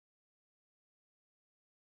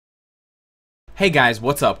Hey guys,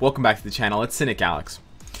 what's up? Welcome back to the channel. It's Cynicalex.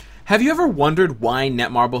 Have you ever wondered why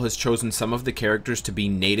Netmarble has chosen some of the characters to be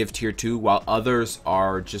native tier 2 while others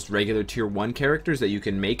are just regular tier 1 characters that you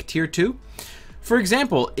can make tier 2? For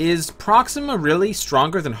example, is Proxima really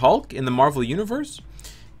stronger than Hulk in the Marvel Universe?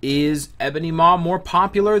 Is Ebony Maw more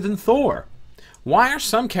popular than Thor? Why are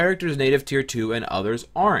some characters native tier 2 and others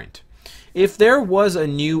aren't? If there was a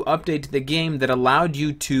new update to the game that allowed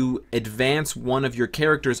you to advance one of your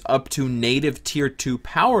characters up to native tier 2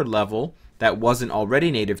 power level that wasn't already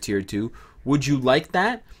native tier 2, would you like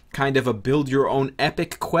that? Kind of a build your own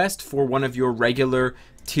epic quest for one of your regular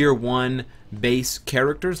tier 1 base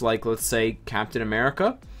characters, like let's say Captain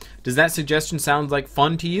America? Does that suggestion sound like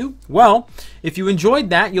fun to you? Well, if you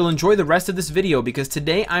enjoyed that, you'll enjoy the rest of this video, because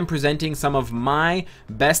today I'm presenting some of my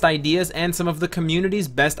best ideas and some of the community's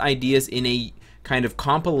best ideas in a kind of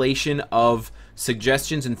compilation of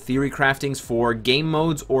suggestions and theory craftings for game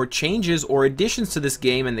modes or changes or additions to this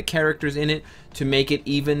game and the characters in it to make it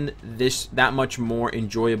even that much more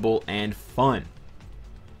enjoyable and fun.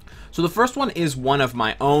 So the first one is one of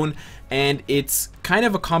my own, and it's kind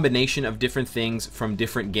of a combination of different things from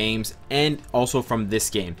different games and also from this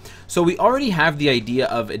game. So we already have the idea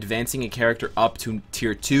of advancing a character up to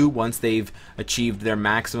tier 2 once they've achieved their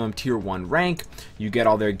maximum tier 1 rank. You get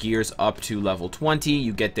all their gears up to level 20,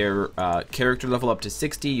 you get their character level up to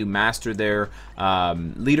 60, you master their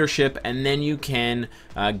leadership, and then you can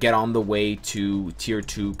get on the way to tier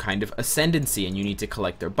 2 kind of ascendancy, and you need to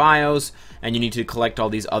collect their bios and you need to collect all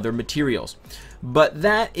these other materials. But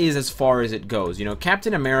that is as far as it goes. You know,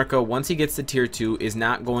 Captain America, once he gets to tier 2, is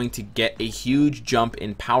not going to get a huge jump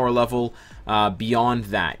in power level beyond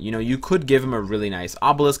that. You know, you could give him a really nice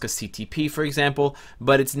obelisk, a CTP for example,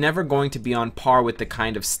 but it's never going to be on par with the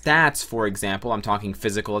kind of stats, for example, I'm talking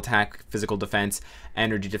physical attack, physical defense,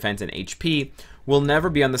 energy defense, and HP, will never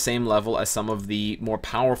be on the same level as some of the more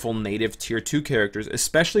powerful native tier 2 characters,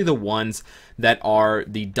 especially the ones that are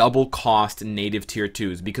the double cost native tier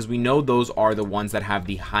 2s, because we know those are the ones that have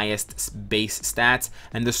the highest base stats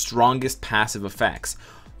and the strongest passive effects.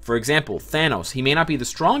 For example, Thanos, he may not be the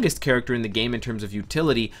strongest character in the game in terms of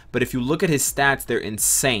utility, but if you look at his stats, they're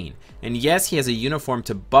insane. And yes, he has a uniform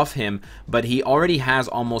to buff him, but he already has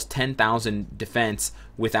almost 10,000 defense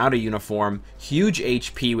without a uniform, huge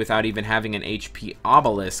HP without even having an HP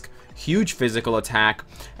obelisk, huge physical attack,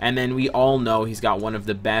 and then we all know he's got one of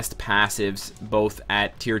the best passives both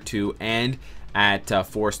at tier 2 and at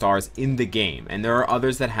 4 stars in the game. And there are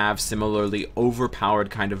others that have similarly overpowered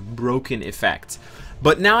kind of broken effects.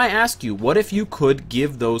 But now I ask you, what if you could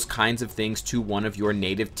give those kinds of things to one of your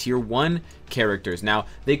native tier 1 characters? Now,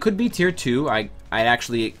 they could be tier 2. I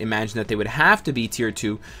actually imagine that they would have to be tier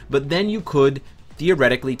 2, but then you could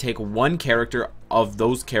theoretically take one character of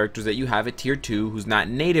those characters that you have at tier 2 who's not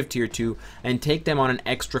native tier 2 and take them on an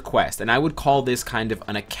extra quest, and I would call this kind of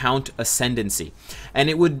an account ascendancy, and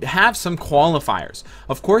it would have some qualifiers.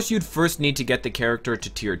 Of course, you'd first need to get the character to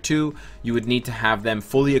tier 2. You would need to have them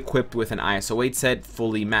fully equipped with an ISO 8 set,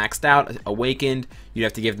 fully maxed out, awakened. You'd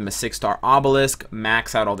have to give them a 6-star obelisk,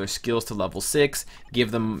 max out all their skills to level 6,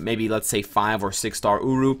 give them maybe, let's say, 5 or 6-star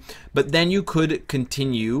Uru, but then you could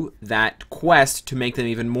continue that quest to make them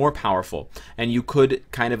even more powerful, and you could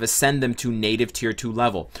kind of ascend them to native tier 2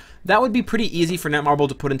 level. That would be pretty easy for Netmarble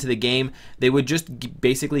to put into the game. They would just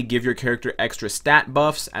basically give your character extra stat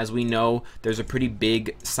buffs. As we know, there's a pretty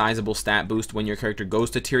big sizable stat boost when your character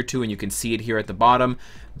goes to tier 2, and you can see it here at the bottom.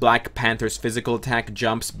 Black Panther's physical attack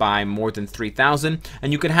jumps by more than 3,000,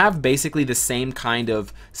 and you could have basically the same kind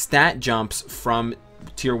of stat jumps from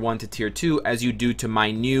tier 1 to tier 2 as you do to my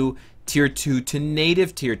new tier 2 to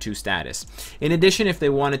native tier 2 status. In addition, if they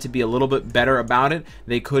wanted to be a little bit better about it,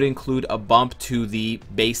 they could include a bump to the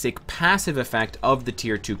basic passive effect of the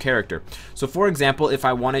tier 2 character. So for example, if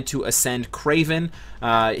I wanted to ascend Craven,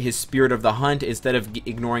 his Spirit of the Hunt, instead of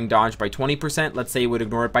ignoring dodge by 20%, let's say it would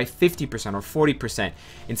ignore it by 50% or 40%.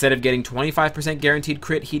 Instead of getting 25% guaranteed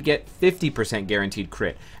crit, he'd get 50% guaranteed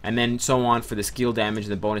crit, and then so on for the skill damage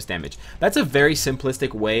and the bonus damage. That's a very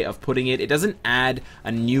simplistic way of putting it. It doesn't add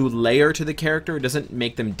a new layer to the character, it doesn't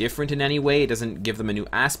make them different in any way, it doesn't give them a new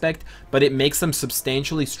aspect, but it makes them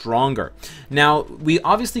substantially stronger. Now, we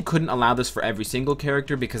obviously couldn't allow this for every single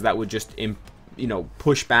character, because that would just, you know,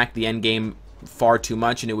 push back the end game far too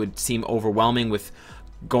much, and it would seem overwhelming with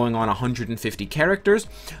going on 150 characters,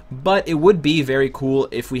 but it would be very cool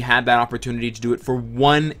if we had that opportunity to do it for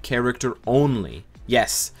one character only.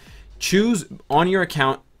 Yes, choose on your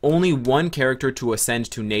account only one character to ascend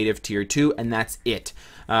to native tier 2, and that's it.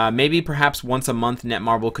 Maybe perhaps once a month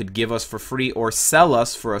Netmarble could give us for free or sell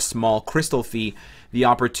us for a small crystal fee the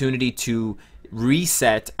opportunity to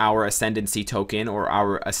reset our ascendancy token or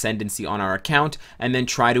our ascendancy on our account, and then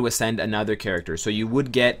try to ascend another character. So you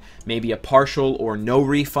would get maybe a partial or no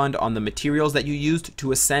refund on the materials that you used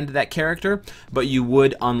to ascend that character, but you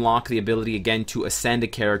would unlock the ability again to ascend a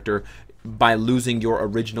character by losing your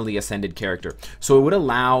originally ascended character. So it would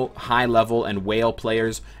allow high level and whale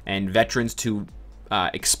players and veterans to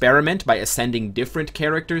experiment by ascending different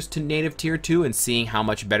characters to native tier 2 and seeing how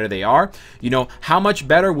much better they are. You know, how much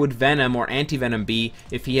better would Venom or Anti-Venom be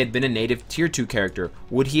if he had been a native tier 2 character?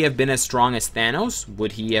 Would he have been as strong as Thanos?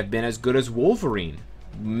 Would he have been as good as Wolverine?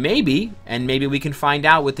 Maybe, and maybe we can find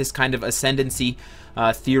out with this kind of ascendancy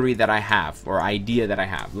theory that I have, or idea that I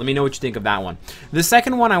have. Let me know what you think of that one. The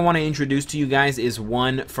second one I want to introduce to you guys is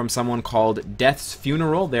one from someone called Death's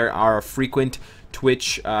Funeral. They are a frequent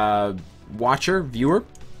Twitch viewer,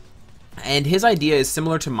 and his idea is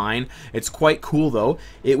similar to mine. It's quite cool though.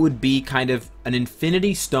 It would be kind of an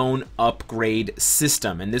Infinity Stone upgrade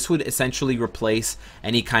system, and this would essentially replace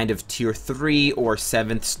any kind of tier 3 or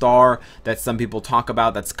 7th star that some people talk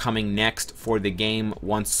about that's coming next for the game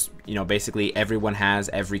once, you know, basically everyone has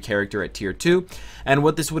every character at tier 2. And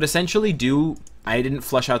what this would essentially do, I didn't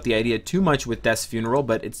flesh out the idea too much with Death's Funeral,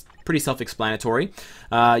 but it's pretty self-explanatory.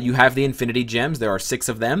 You have the Infinity Gems. There are 6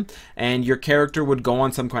 of them, and your character would go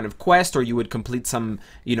on some kind of quest, or you would complete some,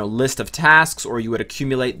 you know, list of tasks, or you would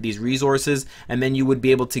accumulate these resources, and then you would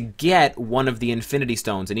be able to get one of the Infinity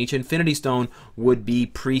Stones, and each Infinity Stone would be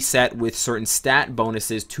preset with certain stat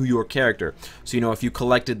bonuses to your character. So, you know, if you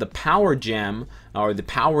collected the Power Gem, or the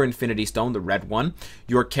Power Infinity Stone, the red one,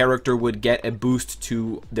 your character would get a boost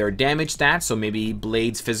to their damage stats. So maybe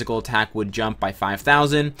Blade's physical attack would jump by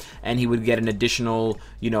 5,000, and he would get an additional,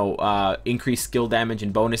 you know, increased skill damage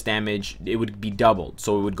and bonus damage. It would be doubled,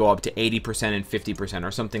 so it would go up to 80% and 50%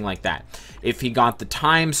 or something like that. If he got the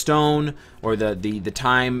Time Stone or the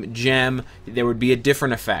Time Gem, there would be a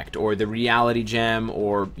different effect, or the Reality Gem,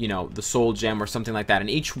 or, you know, the Soul Gem or something like that. And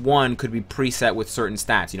each one could be preset with certain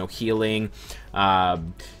stats, you know, healing,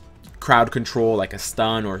 crowd control, like a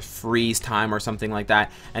stun or freeze time or something like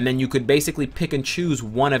that. And then you could basically pick and choose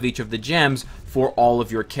one of each of the gems for all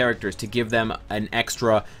of your characters to give them an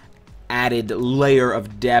extra added layer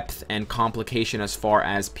of depth and complication as far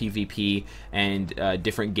as PvP and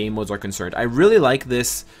different game modes are concerned. I really like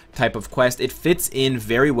this type of quest. It fits in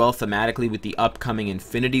very well thematically with the upcoming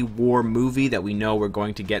Infinity War movie that we know we're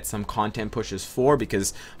going to get some content pushes for,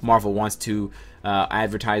 because Marvel wants to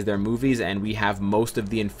advertise their movies, and we have most of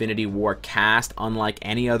the Infinity War cast. Unlike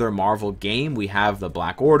any other Marvel game, we have the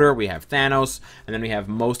Black Order, we have Thanos, and then we have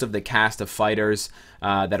most of the cast of fighters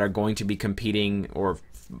that are going to be competing or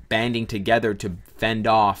banding together to fend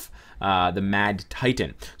off the Mad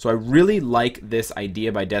Titan. So I really like this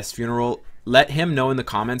idea by Death's Funeral. Let him know in the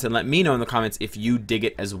comments, and let me know in the comments if you dig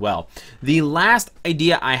it as well. The last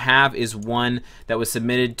idea I have is one that was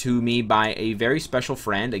submitted to me by a very special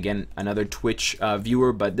friend. Again, another Twitch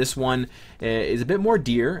viewer, but this one is a bit more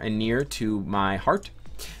dear and near to my heart.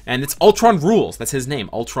 And it's Ultron Rules. That's his name,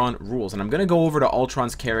 Ultron Rules. And I'm going to go over to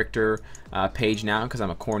Ultron's character page now because I'm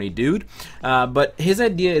a corny dude. But his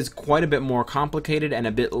idea is quite a bit more complicated and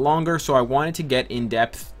a bit longer, so I wanted to get in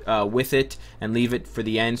depth with it and leave it for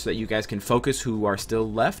the end so that you guys can focus who are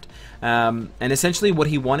still left. And essentially what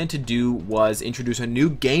he wanted to do was introduce a new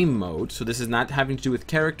game mode. So this is not having to do with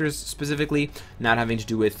characters specifically, not having to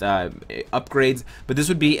do with upgrades, but this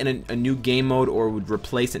would be in a new game mode, or would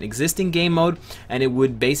replace an existing game mode, and it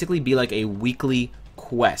would basically be like a weekly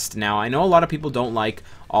quest. Now, I know a lot of people don't like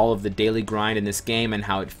all of the daily grind in this game and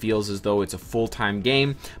how it feels as though it's a full-time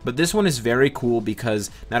game, but this one is very cool because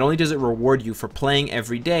not only does it reward you for playing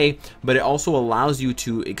every day, but it also allows you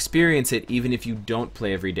to experience it even if you don't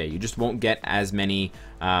play every day. You just won't get as many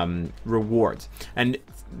rewards. And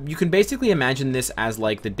you can basically imagine this as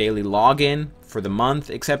like the daily login for the month,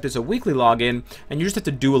 except it's a weekly login, and you just have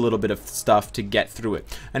to do a little bit of stuff to get through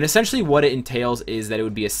it. And essentially what it entails is that it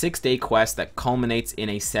would be a 6-day quest that culminates in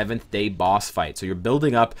a 7th-day boss fight. So you're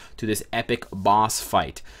building up to this epic boss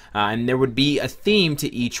fight. And there would be a theme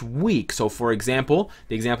to each week. So for example,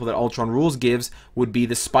 the example that Ultron Rules gives would be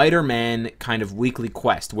the Spider-Man kind of weekly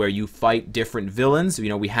quest where you fight different villains. You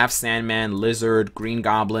know, we have Sandman, Lizard, Green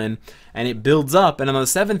Goblin, and it builds up. And on the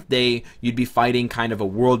 7th day, you'd be fighting kind of a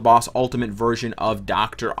world boss ultimate version of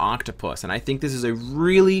Dr. Octopus. And I think this is a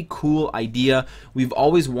really cool idea. We've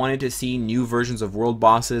always wanted to see new versions of world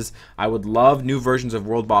bosses. I would love new versions of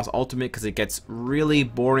World Boss Ultimate because it gets really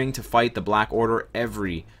boring to fight the Black Order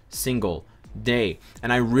every single day.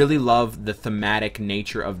 And I really love the thematic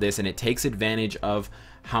nature of this, and it takes advantage of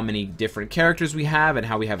how many different characters we have and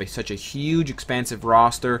how we have such a huge expansive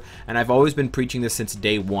roster. And I've always been preaching this since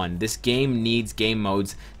day one. This game needs game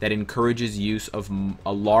modes that encourages use of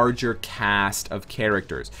a larger cast of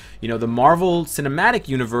characters. You know, the Marvel Cinematic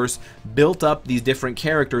Universe built up these different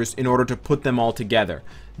characters in order to put them all together.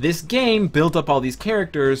 This game built up all these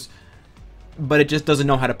characters, but it just doesn't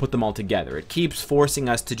know how to put them all together. It keeps forcing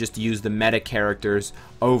us to just use the meta characters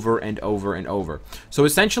over and over and over. So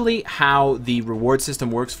essentially how the reward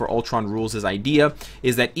system works for Ultron Rules' idea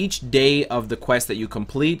is that each day of the quest that you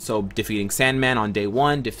complete, so defeating Sandman on day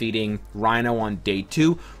 1, defeating Rhino on day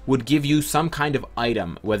 2, would give you some kind of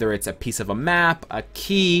item, whether it's a piece of a map, a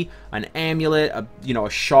key, an amulet, a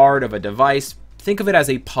shard of a device. Think of it as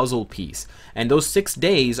a puzzle piece. And those 6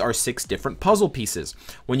 days are 6 different puzzle pieces.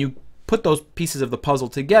 When you put those pieces of the puzzle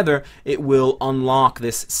together, it will unlock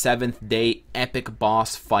this 7th day epic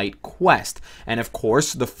boss fight quest. And of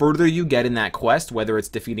course, the further you get in that quest, whether it's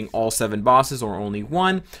defeating all 7 bosses or only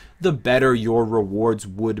one, the better your rewards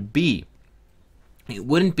would be. It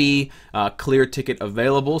wouldn't be clear ticket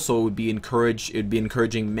available, so it would be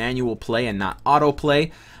encouraging manual play and not auto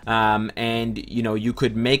play. And you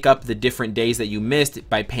could make up the different days that you missed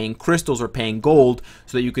by paying crystals or paying gold,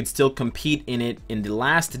 so that you could still compete in it in the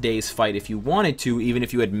last day's fight if you wanted to, even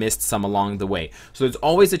if you had missed some along the way. So there's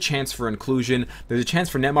always a chance for inclusion. There's a chance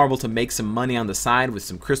for Netmarble to make some money on the side with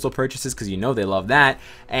some crystal purchases, because they love that,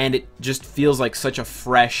 and it just feels like such a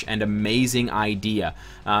fresh and amazing idea.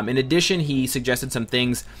 In addition, he suggested some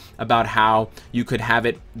things about how you could have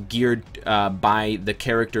it geared by the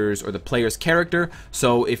characters or the player's character.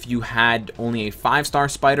 So if you had only a 5-star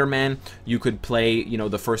Spider-Man, you could play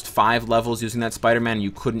the first 5 levels using that Spider-Man.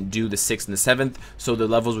 You couldn't do the 6th and the 7th, so the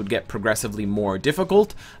levels would get progressively more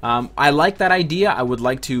difficult. I like that idea. I would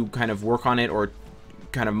like to kind of work on it or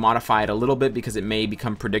kind of modify it a little bit, because it may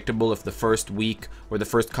become predictable if the first week or the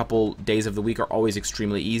first couple days of the week are always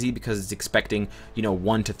extremely easy, because it's expecting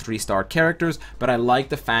 1 to 3-star characters. But I like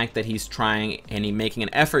the fact that he's trying and he's making an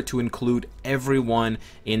effort to include everyone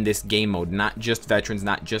in this game mode, not just veterans,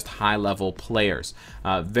 not just high-level players.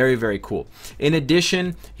 Very, very cool. In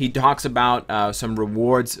addition, he talks about some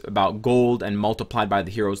rewards about gold and multiplied by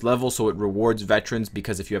the hero's level, so it rewards veterans,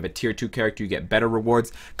 because if you have a tier 2 character, you get better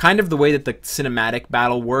rewards. Kind of the way that the cinematic battle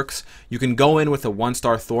works. You can go in with a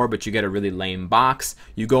 1-star Thor, but you get a really lame box.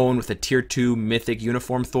 You go in with a tier 2 mythic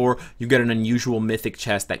uniform Thor, you get an unusual mythic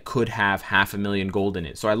chest that could have 500,000 gold in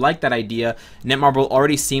it. So I like that idea. Netmarble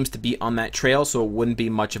already seems to be on that trail, so it wouldn't be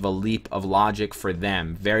much of a leap of logic for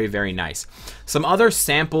them. Very, very nice. Some other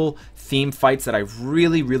sample theme fights that I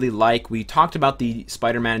really, really like. We talked about the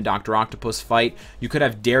Spider-Man and Dr. Octopus fight. You could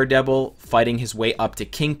have Daredevil fighting his way up to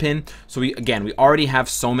Kingpin. So we already have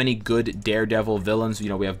so many good Daredevil villains.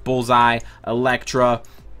 We have Bullseye, Elektra,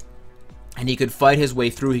 and he could fight his way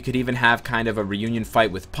through. He could even have kind of a reunion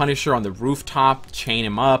fight with Punisher on the rooftop, chain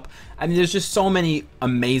him up. I mean, there's just so many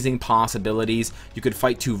amazing possibilities. You could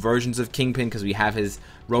fight 2 versions of Kingpin, because we have his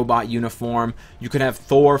robot uniform. You could have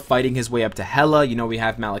Thor fighting his way up to Hela. We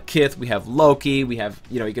have Malekith, we have Loki, we have,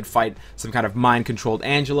 you could fight some kind of mind-controlled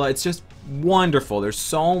Angela. It's just wonderful. There's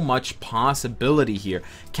so much possibility here.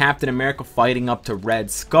 Captain America fighting up to Red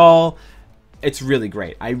Skull. It's really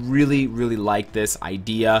great. I really, really like this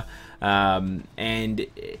idea. And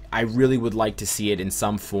I really would like to see it in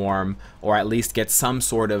some form, or at least get some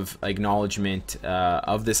sort of acknowledgement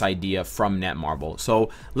of this idea from Netmarble. So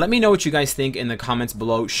let me know what you guys think in the comments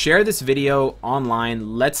below. Share this video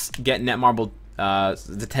online. Let's get Netmarble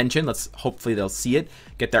attention. Hopefully they'll see it,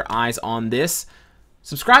 get their eyes on this.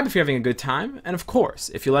 Subscribe if you're having a good time, and of course,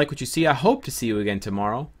 if you like what you see, I hope to see you again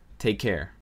tomorrow. Take care.